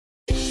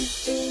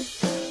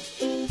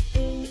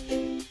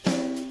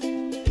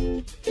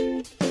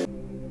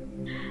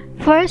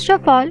First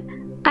of all,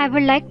 I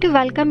would like to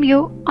welcome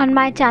you on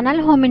my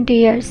channel Home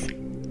Interiors.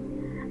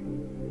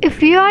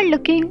 If you are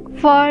looking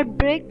for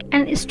brick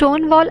and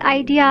stone wall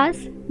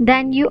ideas,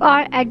 then you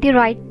are at the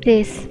right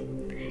place.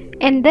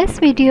 In this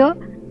video,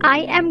 I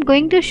am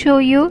going to show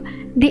you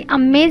the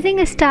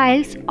amazing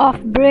styles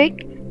of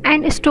brick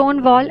and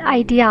stone wall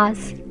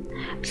ideas.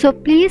 So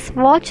please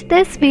watch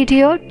this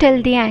video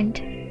till the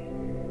end.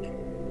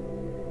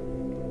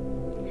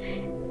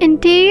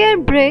 Interior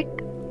brick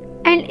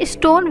and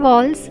stone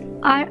walls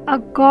are a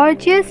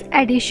gorgeous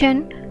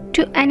addition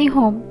to any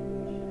home.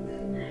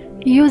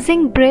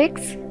 Using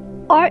bricks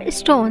or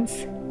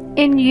stones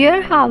in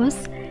your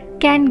house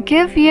can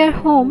give your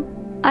home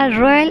a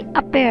royal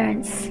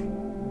appearance.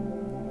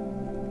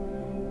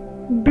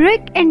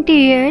 Brick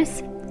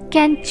interiors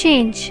can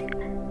change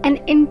an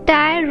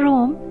entire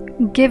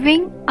room,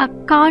 giving a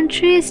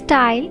country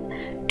style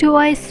to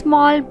a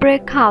small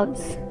brick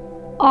house,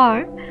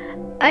 or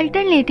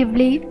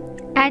alternatively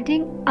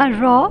adding a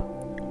raw,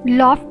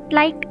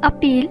 loft-like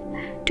appeal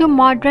to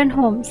modern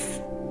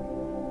homes.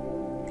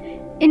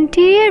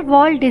 Interior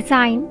wall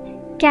design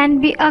can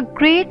be a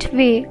great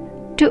way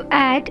to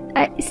add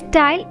a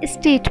style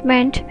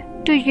statement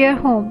to your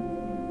home.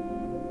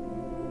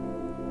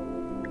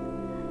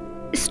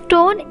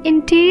 Stone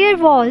interior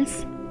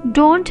walls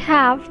don't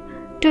have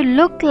to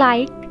look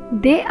like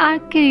they are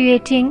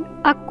creating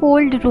a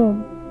cold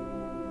room.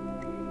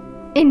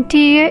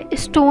 Interior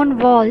stone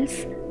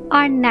walls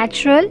are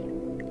natural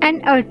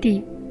and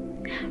earthy,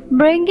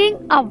 bringing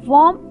a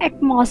warm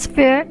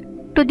atmosphere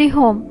to the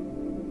home.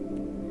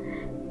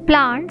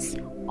 Plants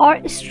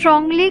or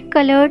strongly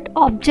colored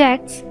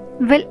objects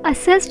will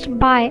assist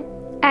by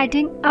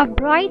adding a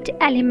bright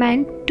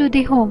element to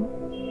the home.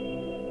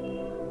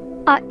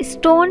 A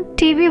stone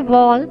TV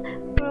wall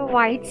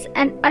provides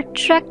an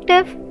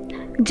attractive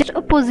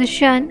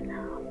juxtaposition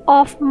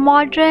of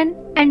modern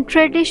and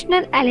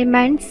traditional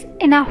elements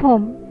in a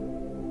home.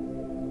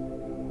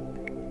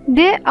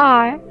 There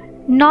are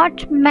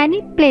not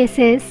many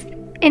places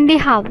in the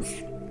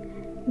house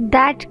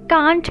that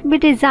can't be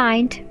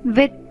designed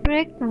with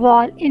brick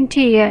wall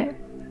interior.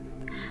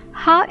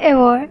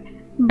 However,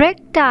 brick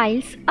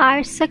tiles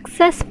are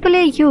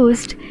successfully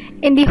used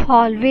in the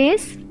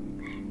hallways,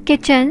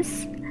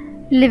 kitchens,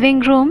 living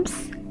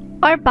rooms,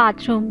 or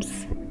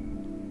bathrooms.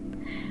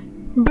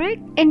 Brick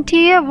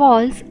interior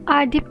walls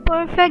are the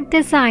perfect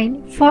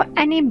design for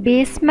any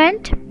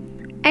basement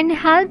and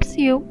helps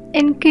you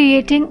in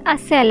creating a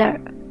cellar.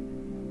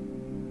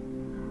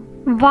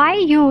 Why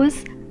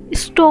use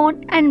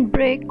stone and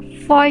brick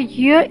for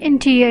your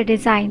interior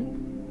design?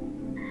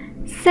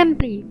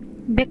 Simply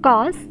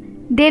because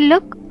they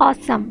look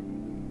awesome.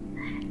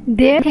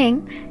 They're a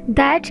thing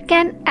that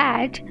can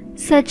add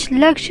such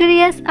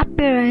luxurious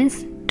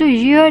appearance to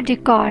your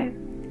decor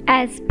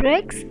as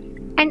bricks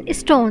and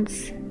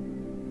stones.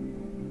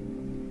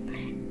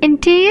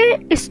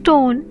 Interior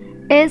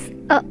stone is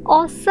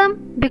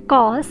awesome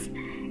because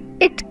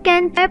it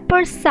can change the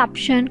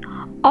perception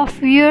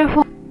of your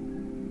home.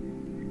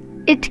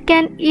 It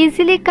can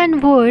easily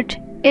convert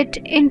it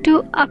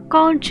into a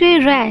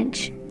country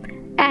ranch,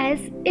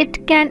 as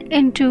it can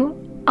into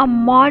a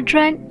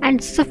modern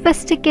and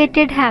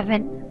sophisticated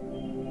heaven.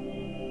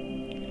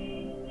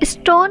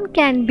 Stone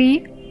can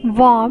be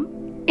warm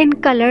in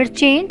color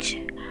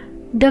change.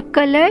 The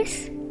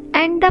colors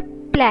and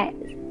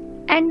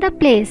the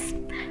place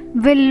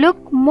will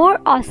look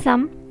more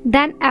awesome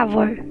than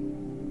ever.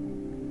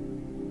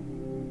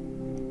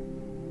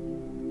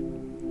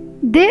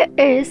 There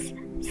is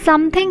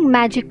something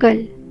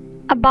magical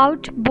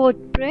about both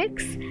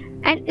bricks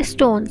and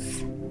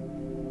stones.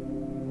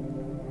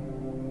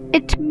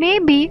 It may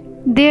be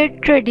their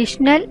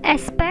traditional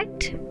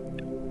aspect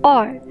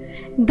or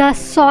the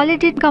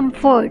solid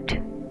comfort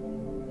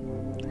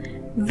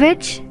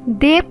which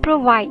they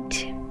provide.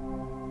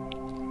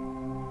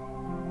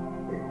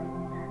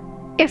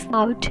 If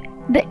about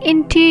the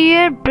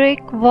interior brick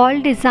wall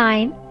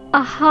design,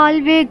 a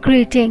hallway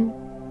greeting.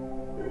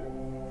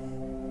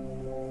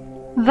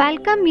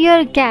 Welcome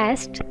your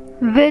guest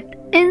with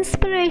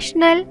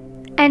inspirational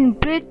and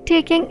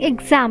breathtaking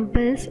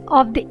examples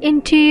of the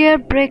interior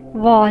brick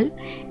wall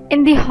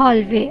in the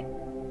hallway.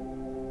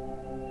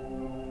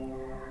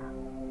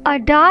 A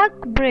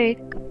dark brick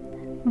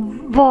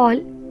wall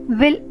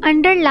will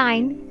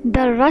underline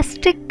the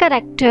rustic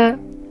character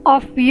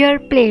of your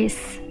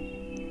place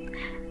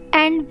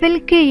and will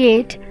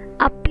create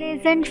a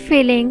pleasant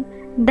feeling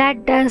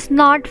that does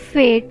not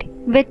fade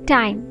with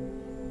time.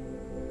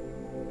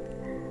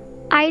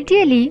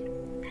 Ideally,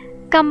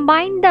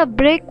 combine the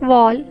brick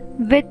wall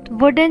with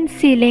wooden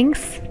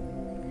ceilings.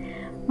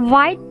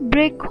 White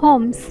brick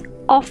homes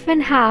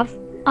often have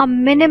a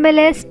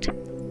minimalist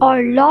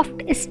or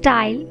loft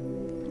style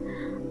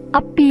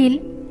appeal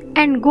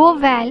and go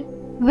well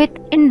with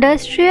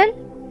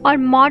industrial or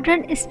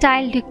modern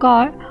style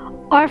decor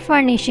or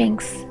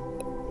furnishings.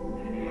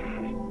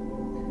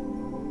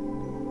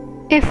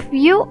 If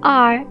you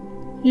are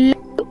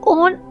lucky to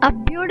own a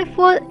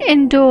beautiful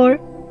indoor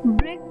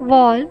brick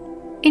wall,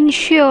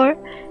 ensure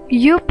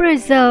you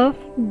preserve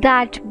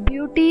that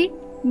beauty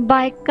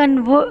by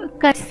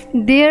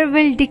there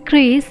will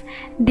decrease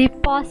the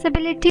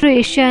possibility of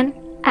deterioration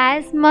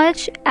as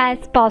much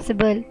as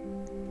possible.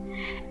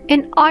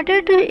 In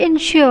order to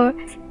ensure,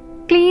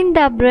 clean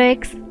the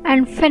bricks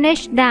and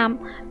finish them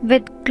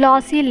with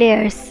glossy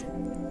layers.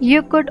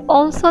 You could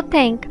also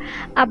think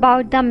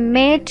about the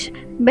matte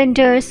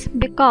binders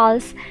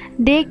because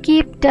they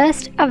keep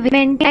dust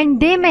away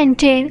and they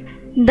maintain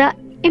the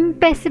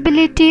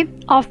impassibility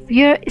of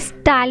your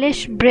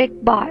stylish brick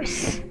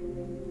bars.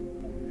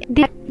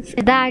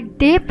 That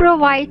they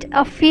provide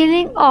a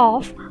feeling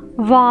of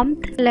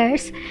warmth.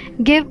 Colors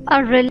give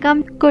a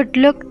welcome could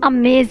look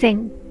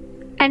amazing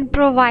and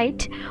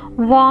provide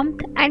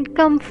warmth and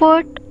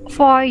comfort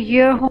for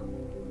your home.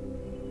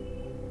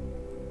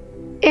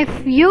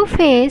 If you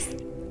face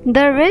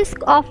the risk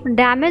of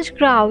damaged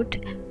grout,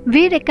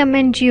 we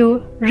recommend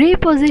you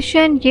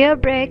reposition your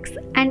bricks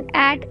and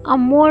add a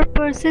more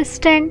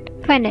persistent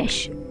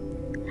finish.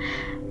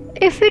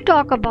 If we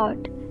talk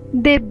about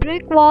the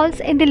brick walls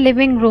in the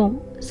living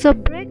room, so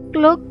brick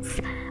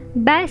looks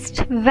best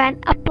when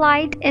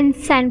applied in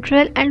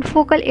central and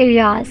focal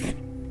areas.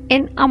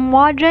 In a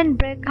modern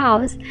brick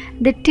house,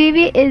 the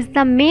TV is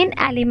the main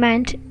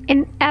element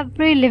in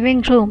every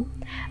living room,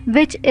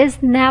 which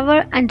is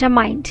never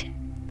undermined.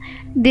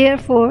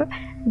 Therefore,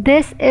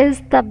 this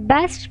is the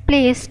best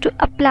place to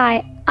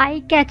apply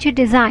eye-catchy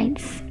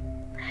designs.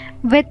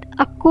 With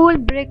a cool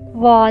brick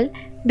wall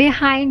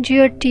behind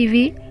your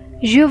TV,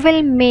 you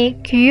will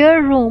make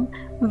your room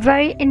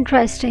very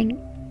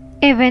interesting,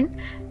 even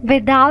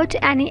without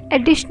any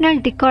additional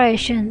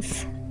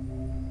decorations.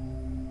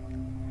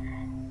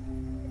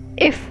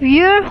 If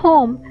your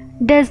home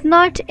does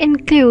not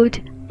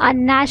include a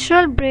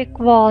natural brick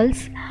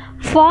walls,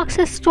 fox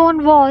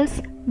stone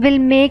walls will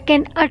make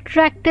an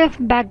attractive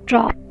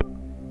backdrop.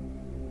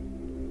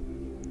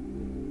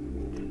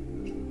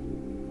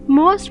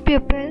 Most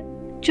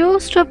people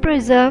choose to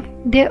preserve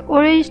their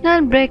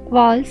original brick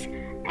walls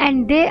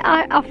and they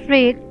are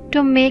afraid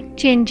to make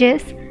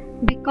changes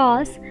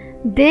because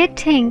they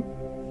think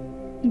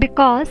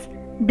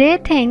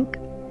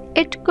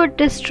it could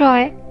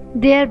destroy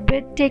their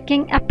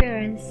breathtaking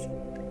appearance.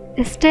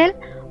 Still,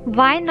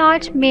 why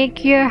not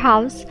make your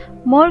house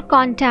more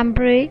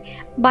contemporary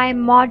by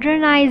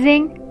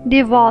modernizing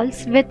the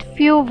walls with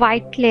few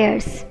white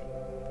layers?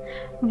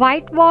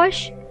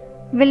 Whitewash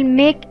will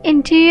make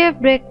interior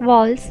brick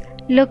walls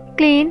look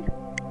clean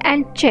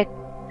and chic,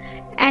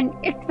 and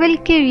it will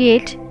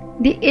create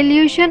the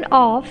illusion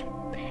of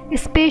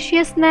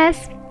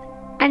spaciousness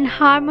and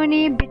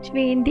harmony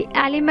between the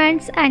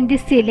elements and the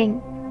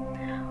ceiling.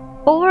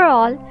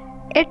 Overall,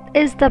 it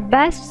is the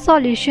best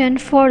solution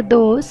for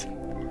those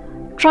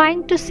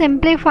trying to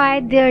simplify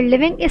their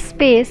living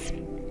space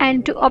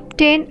and to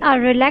obtain a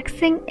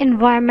relaxing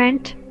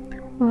environment.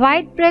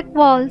 White brick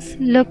walls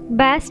look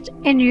best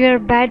in your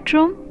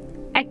bedroom,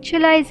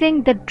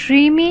 actualizing the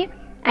dreamy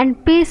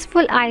and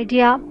peaceful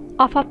idea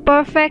of a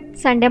perfect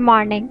Sunday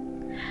morning.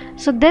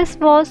 So this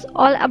was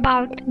all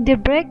about the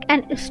brick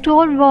and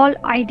stone wall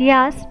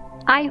ideas.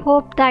 I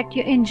hope that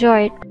you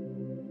enjoyed.